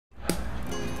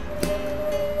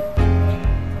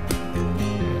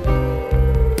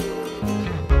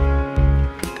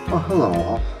Hello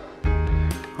all.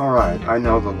 Alright, I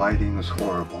know the lighting is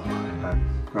horrible.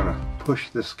 I'm going to push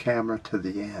this camera to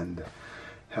the end. It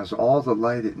has all the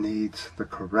light it needs, the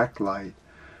correct light,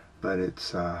 but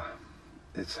it's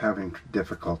having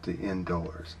difficulty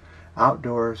indoors.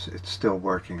 Outdoors, it's still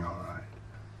working alright.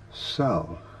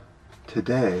 So,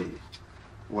 today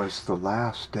was the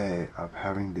last day of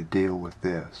having to deal with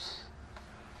this.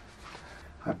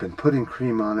 I've been putting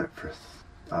cream on it for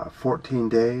 14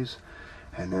 days,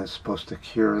 and it's supposed to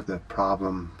cure the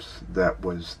problems that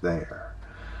was there.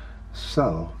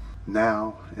 So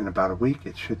now in about a week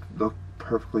it should look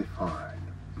perfectly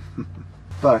fine.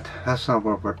 But that's not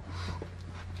what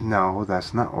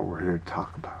that's not what we're here to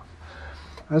talk about.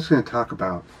 I was going to talk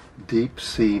about deep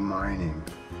sea mining.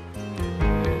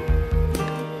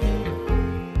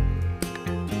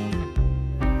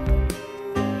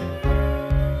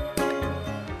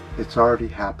 It's already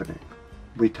happening.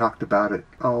 We talked about it,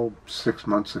 6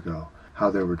 months ago, how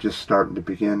they were just starting to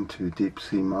begin to deep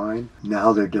sea mine.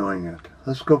 Now they're doing it.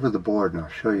 Let's go over the board and I'll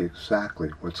show you exactly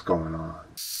what's going on.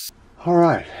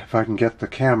 Alright, if I can get the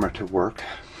camera to work.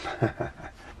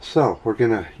 So, we're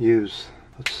going to use,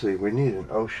 let's see, we need an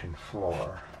ocean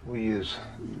floor. We use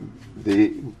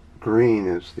the green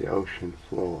as the ocean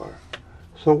floor.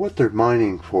 So what they're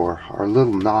mining for are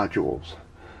little nodules.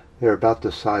 They're about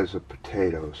the size of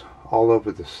potatoes, all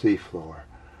over the seafloor.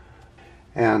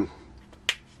 And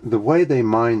the way they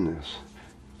mine this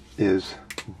is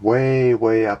way,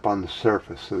 way up on the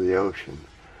surface of the ocean.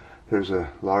 There's a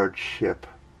large ship.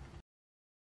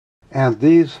 And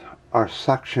these are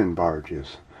suction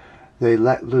barges. They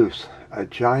let loose a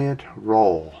giant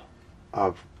roll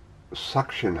of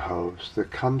suction hose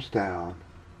that comes down,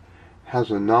 has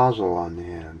a nozzle on the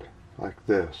end, like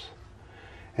this.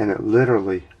 And it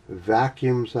literally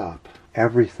vacuums up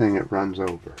everything it runs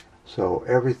over. So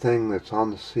everything that's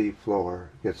on the sea floor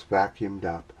gets vacuumed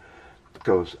up,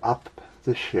 goes up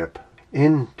the ship,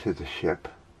 into the ship,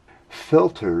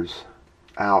 filters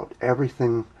out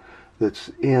everything that's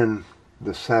in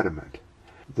the sediment.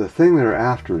 The thing they're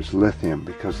after is lithium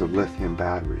because of lithium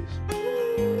batteries.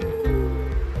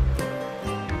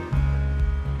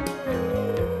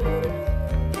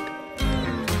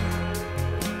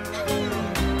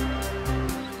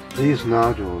 These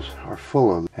nodules are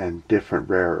full of and different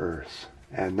rare earths,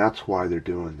 and that's why they're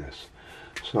doing this.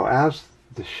 So as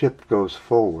the ship goes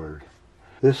forward,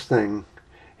 this thing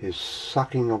is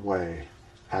sucking away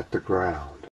at the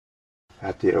ground,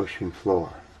 at the ocean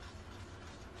floor.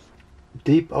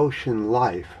 Deep ocean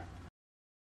life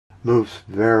moves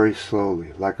very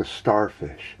slowly, like a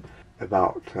starfish,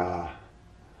 about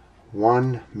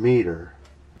 1 meter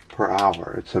per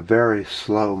hour. It's a very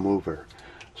slow mover.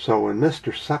 So when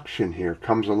Mr. Suction here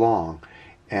comes along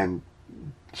and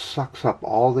sucks up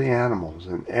all the animals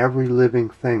and every living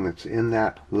thing that's in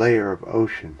that layer of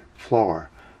ocean floor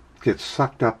gets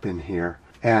sucked up in here,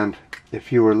 and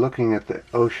if you were looking at the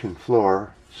ocean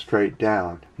floor straight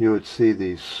down, you would see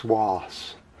these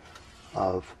swaths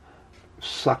of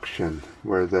suction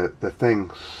where the thing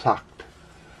sucked,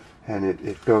 and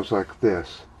it goes like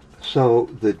this. So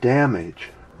the damage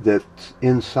that's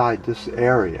inside this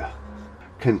area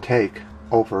can take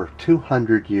over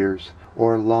 200 years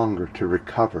or longer to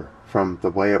recover from the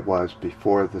way it was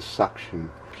before the suction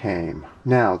came.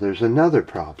 Now there's another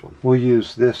problem. We'll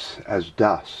use this as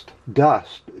dust.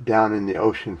 Dust down in the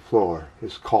ocean floor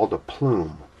is called a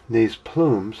plume. These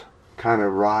plumes kind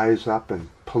of rise up and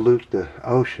pollute the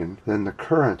ocean. Then the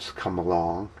currents come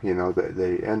along,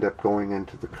 they end up going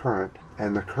into the current,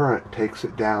 and the current takes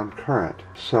it down current.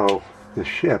 So the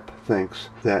ship thinks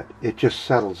that it just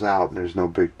settles out and there's no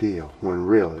big deal, when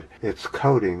really it's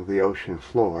coating the ocean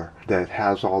floor that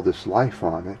has all this life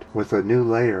on it with a new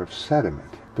layer of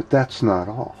sediment. But that's not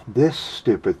all. This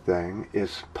stupid thing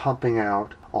is pumping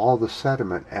out all the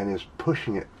sediment and is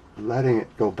pushing it, letting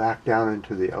it go back down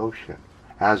into the ocean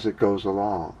as it goes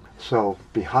along. So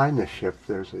behind the ship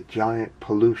there's a giant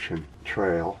pollution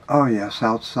trail. Oh yes,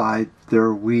 outside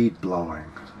they're weed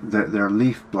blowing. They're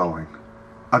leaf blowing.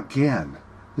 Again,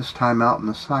 this time out on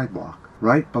the sidewalk,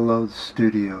 right below the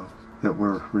studio that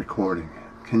we're recording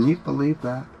in. Can you believe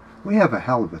that? We have a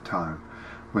hell of a time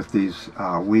with these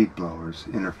weed blowers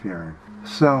interfering.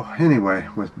 So anyway,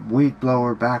 with weed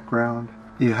blower background,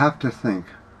 you have to think,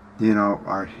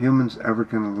 are humans ever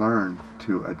going to learn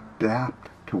to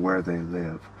adapt to where they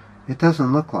live? It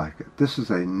doesn't look like it. This is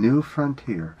a new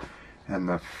frontier, and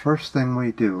the first thing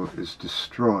we do is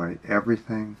destroy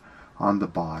everything on the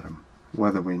bottom,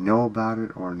 whether we know about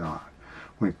it or not.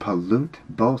 We pollute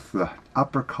both the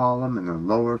upper column and the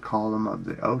lower column of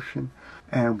the ocean,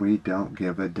 and we don't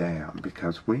give a damn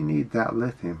because we need that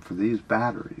lithium for these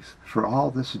batteries, for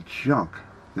all this junk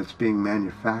that's being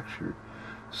manufactured,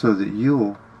 so that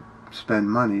you'll spend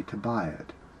money to buy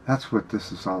it. That's what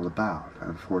this is all about,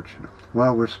 unfortunately.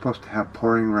 Well, we're supposed to have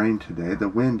pouring rain today. The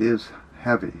wind is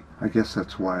heavy. I guess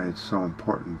that's why it's so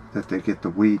important that they get the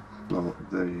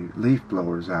leaf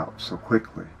blowers out so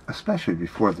quickly, especially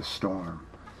before the storm.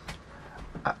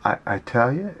 I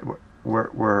tell you,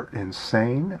 we're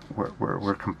insane.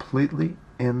 We're completely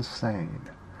insane,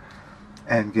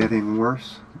 and getting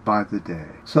worse by the day.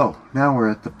 So now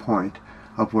we're at the point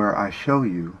of where I show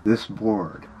you this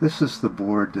board. This is the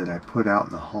board that I put out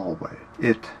in the hallway.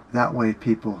 That way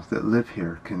people that live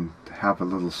here can have a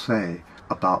little say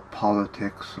about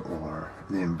politics or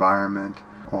the environment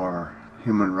or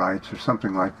human rights or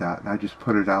something like that. And I just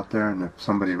put it out there, and if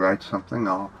somebody writes something,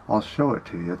 I'll show it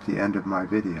to you at the end of my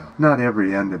video. Not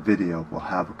every end of video will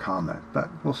have a comment,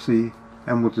 but we'll see,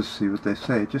 and we'll just see what they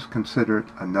say. Just consider it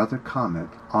another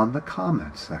comment on the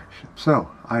comment section.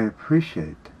 So I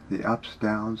appreciate the ups,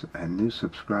 downs, and new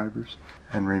subscribers.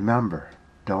 And remember,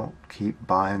 don't keep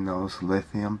buying those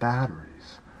lithium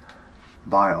batteries.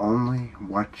 Buy only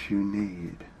what you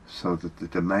need so that the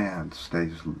demand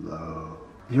stays low.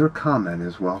 Your comment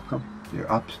is welcome. Your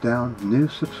ups, downs, new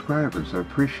subscribers are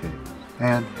appreciated.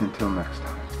 And until next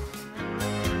time.